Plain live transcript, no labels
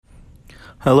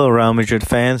Hello, Real Madrid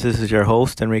fans. This is your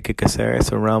host, Enrique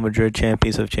Caceres, of Real Madrid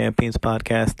Champions of Champions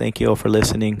podcast. Thank you all for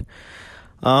listening.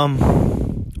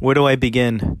 Where do I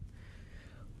begin?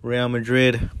 Real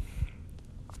Madrid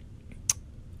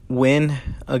win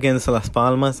against Las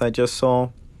Palmas. I just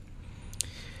saw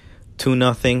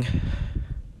 2-0.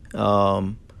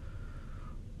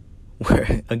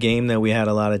 Where a game that we had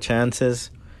a lot of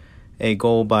chances. A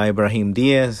goal by Brahim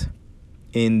Diaz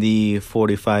in the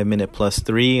 45-minute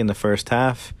 +3 in the first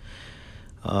half.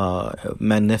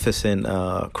 Magnificent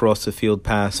cross-the-field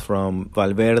pass from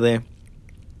Valverde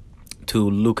to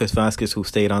Lucas Vázquez, who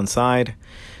stayed onside.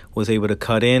 Was able to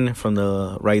cut in from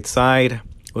the right side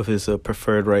with his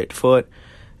preferred right foot.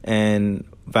 And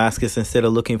Vázquez, instead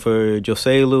of looking for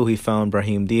Joselu, he found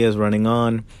Brahim Diaz running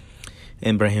on.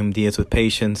 And Brahim Diaz, with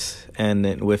patience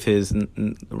and with his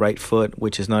right foot,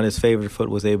 which is not his favorite foot,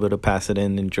 was able to pass it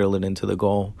in and drill it into the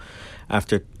goal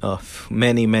after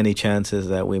many, many chances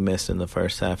that we missed in the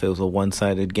first half. It was a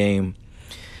one-sided game.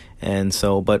 And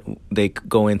so, but they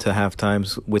go into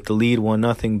half-times with the lead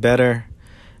 1-0 better.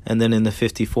 And then in the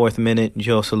 54th minute,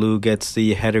 Joselu gets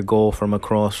the header goal from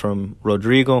across from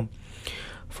Rodrigo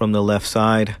from the left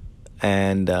side.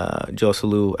 And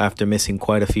Joselu, after missing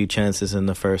quite a few chances in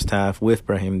the first half with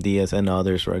Brahim Diaz and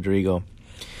others, Rodrigo,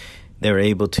 they were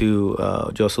able to.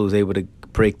 Joselu was able to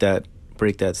break that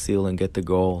seal and get the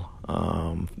goal.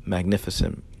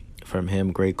 Magnificent from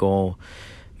him, great goal.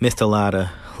 Missed a lot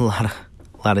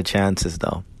of chances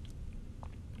though.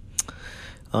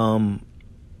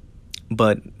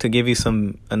 But to give you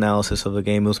some analysis of the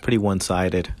game, it was pretty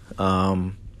one-sided.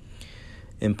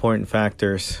 Important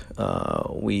factors.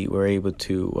 We were able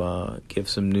to give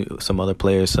some other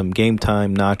players some game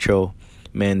time. Nacho,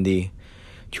 Mendy,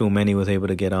 Tchouameni was able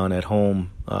to get on at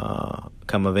home.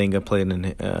 Camavinga played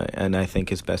in I think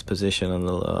his best position on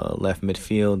the left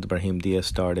midfield. Brahim Diaz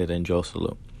started, and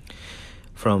Joselu.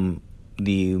 From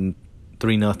the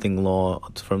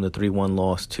 3-1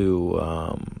 loss to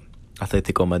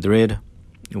Atletico Madrid,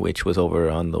 which was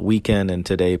over on the weekend, and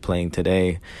playing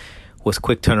today. Was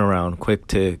quick turnaround, quick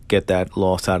to get that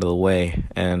loss out of the way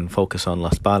and focus on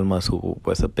Las Palmas, who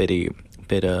was a bit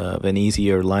of an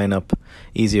easier lineup,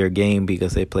 easier game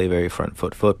because they play very front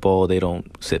foot football. They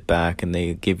don't sit back and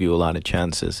they give you a lot of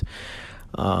chances.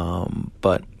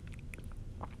 But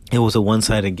it was a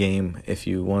one-sided game. If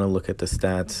you want to look at the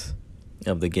stats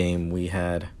of the game, we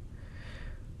had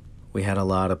a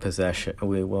lot of possession.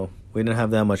 We didn't have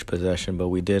that much possession, but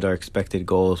we did. Our expected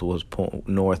goals was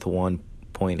north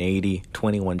 1.80,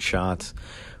 21 shots,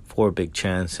 4 big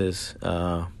chances,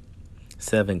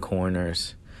 7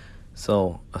 corners.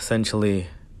 So essentially,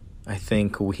 I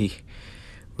think we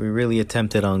really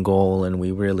attempted on goal, and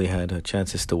we really had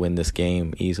chances to win this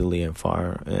game easily and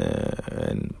far,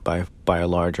 and by a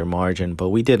larger margin. But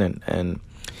we didn't. And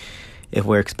if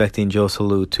we're expecting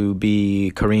Joselu to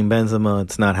be Karim Benzema,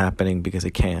 it's not happening because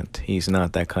he can't. He's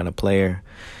not that kind of player.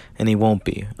 And he won't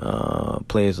be.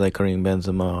 Players like Karim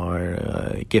Benzema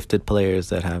are gifted players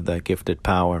that have that gifted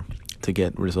power to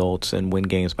get results and win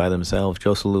games by themselves.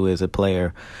 Joselu is a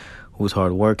player who's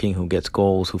hardworking, who gets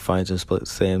goals, who finds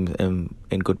himself in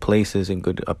good places, in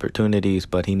good opportunities,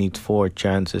 but he needs 4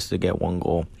 chances to get 1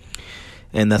 goal.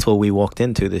 And that's what we walked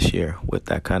into this year with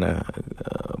that kind of...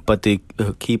 but the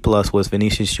key plus was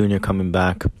Vinicius Jr. coming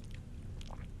back,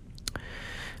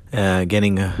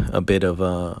 getting a bit of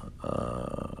a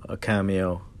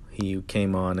cameo. He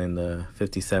came on in the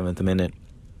 57th minute,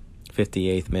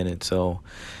 58th minute, so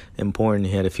important.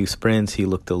 He had a few sprints. He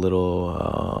looked a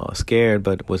little scared,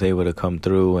 but was able to come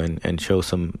through and show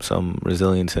some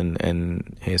resilience,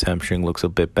 and his hamstring looks a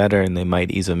bit better, and they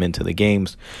might ease him into the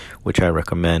games, which I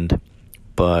recommend.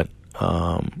 But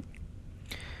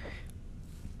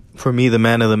for me, the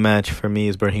man of the match for me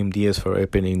is Brahim Diaz for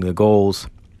opening the goals,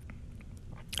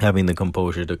 having the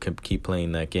composure to keep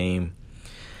playing that game.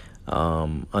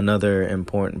 Another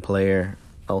important player,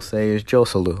 I'll say, is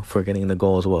Joselu for getting the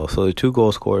goal as well. So the 2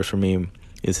 goal scorers for me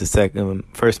is the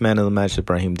first man of the match is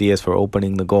Brahim Diaz for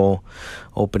opening goal,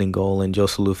 and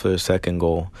Joselu for the second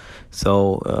goal.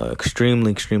 So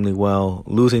extremely, extremely well.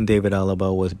 Losing David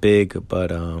Alaba was big,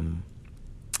 but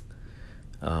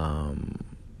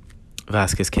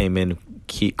Vázquez came in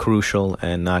crucial,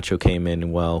 and Nacho came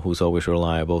in well, who's always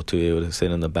reliable to be able to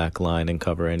sit in the back line and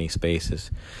cover any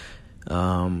spaces.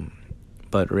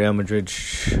 But Real Madrid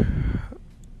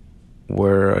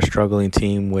were a struggling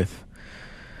team with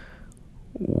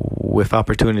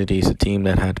opportunities, a team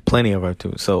that had plenty of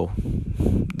opportunities. So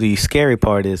the scary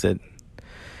part is that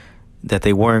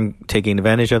they weren't taking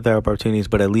advantage of their opportunities,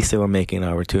 but at least they were making an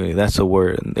opportunity. That's the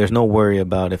word. There's no worry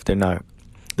about if they're not.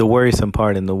 the worrisome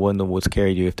part and the one that would scare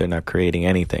you if they're not creating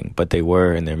anything, but they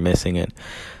were and they're missing it.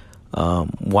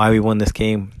 Why we won this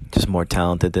game? Just more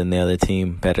talented than the other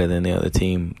team, better than the other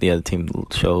team. The other team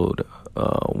showed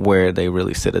where they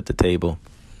really sit at the table.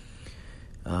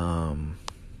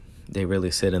 They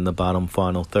really sit in the bottom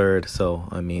final third. So,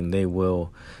 I mean, they want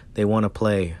to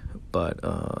play, but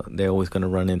they're always going to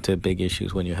run into big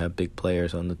issues when you have big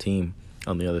players on the team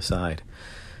on the other side.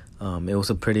 It was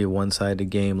a pretty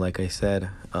one-sided game, like I said,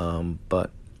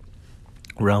 but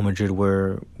Real Madrid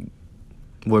were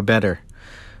better.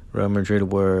 Real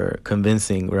Madrid were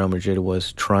convincing. Real Madrid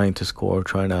was trying to score,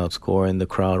 trying to outscore, and the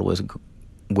crowd was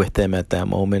with them at that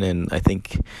moment. And I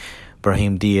think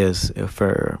Brahim Diaz,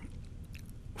 for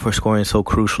scoring so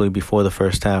crucially before the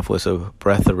first half, was a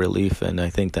breath of relief, and I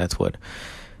think that's what.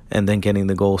 And then getting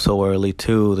the goal so early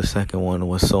too, the second one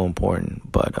was so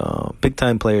important. But big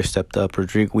time players stepped up.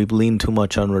 Rodrigo, we've leaned too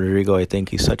much on Rodrigo. I think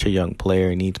he's such a young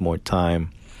player; he needs more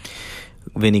time.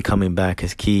 Vinny coming back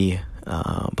is key.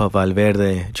 But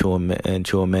Valverde and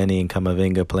Tchouaméni and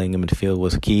Camavinga playing in midfield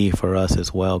was key for us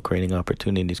as well, creating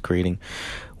opportunities,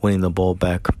 winning the ball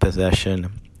back,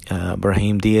 possession.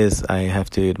 Brahim Diaz, I have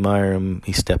to admire him.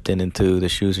 He stepped into the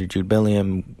shoes of Jude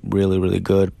Bellingham, really, really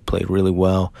good, played really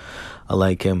well. I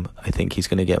like him. I think he's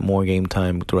going to get more game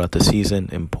time throughout the season.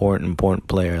 Important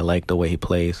player. I like the way he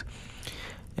plays.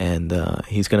 And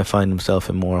he's going to find himself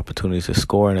in more opportunities to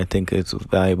score, and I think it's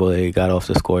valuable that he got off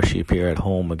the score sheet here at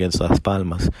home against Las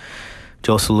Palmas.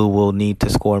 Joselu will need to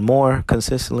score more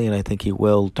consistently, and I think he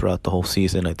will throughout the whole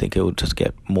season. I think it will just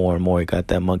get more and more. He got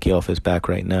that monkey off his back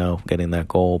right now, getting that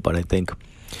goal, but I think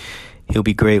he'll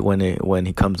be great when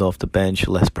he comes off the bench,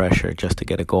 less pressure just to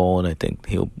get a goal, and I think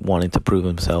he'll wanting to prove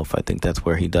himself. I think that's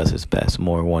where he does his best,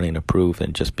 more wanting to prove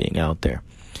than just being out there.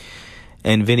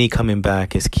 And Vinny coming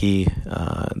back is key.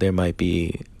 There might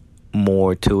be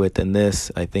more to it than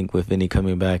this. I think with Vinny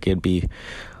coming back, it'd be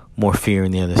more fear on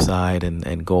the other side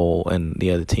and goal, and the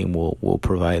other team will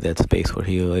provide that space where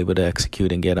he'll be able to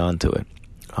execute and get onto it.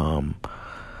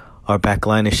 Our back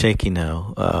line is shaky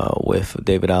now with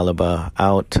David Alaba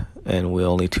out, and we're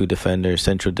only two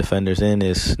central defenders in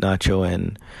is Nacho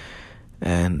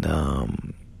and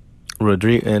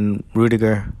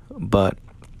Rudiger. But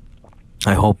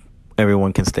I hope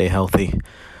everyone can stay healthy.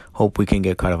 Hope we can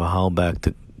get Carvajal back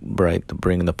to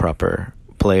bring the proper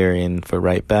player in for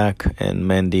right back. And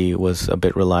Mendy was a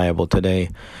bit reliable today.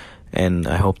 And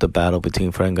I hope the battle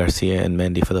between Fran Garcia and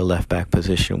Mendy for the left back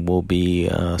position will be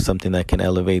something that can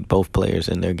elevate both players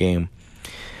in their game.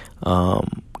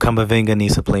 Camavinga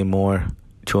needs to play more.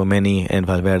 Tchouaméni and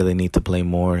Valverde need to play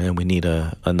more. And we need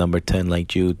a number 10 like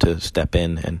Jude to step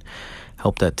in and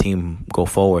help that team go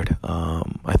forward.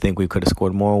 I think we could have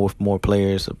scored more with more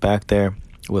players back there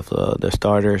with the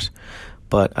starters,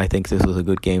 but I think this was a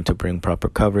good game to bring proper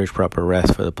coverage, proper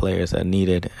rest for the players that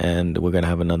needed, and we're going to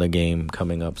have another game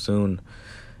coming up soon,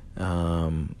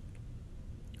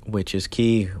 which is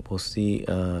key. We'll see,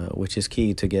 which is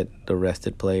key to get the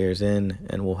rested players in,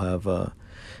 and we'll have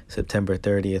September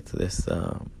 30th,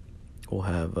 we'll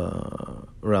have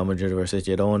Real Madrid versus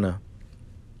Girona.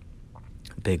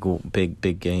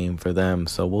 Big game for them.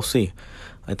 So we'll see.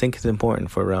 I think it's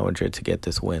important for Real Madrid to get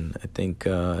this win. I think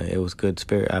it was good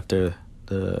spirit after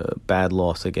the bad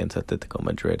loss against Atletico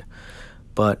Madrid.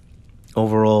 But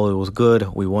overall, it was good.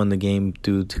 We won the game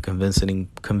due to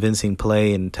convincing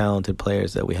play and talented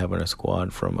players that we have in our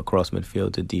squad, from across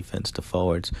midfield to defense to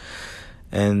forwards.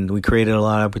 And we created a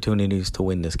lot of opportunities to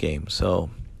win this game.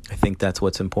 So I think that's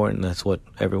what's important. That's what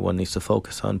everyone needs to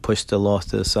focus on. Push the loss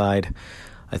to the side.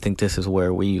 I think this is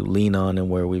where we lean on and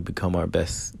where we become our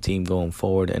best team going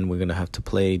forward. And we're going to have to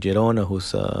play Girona,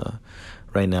 who's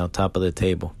right now top of the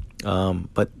table.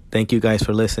 But thank you guys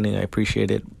for listening. I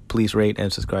appreciate it. Please rate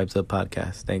and subscribe to the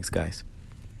podcast. Thanks, guys.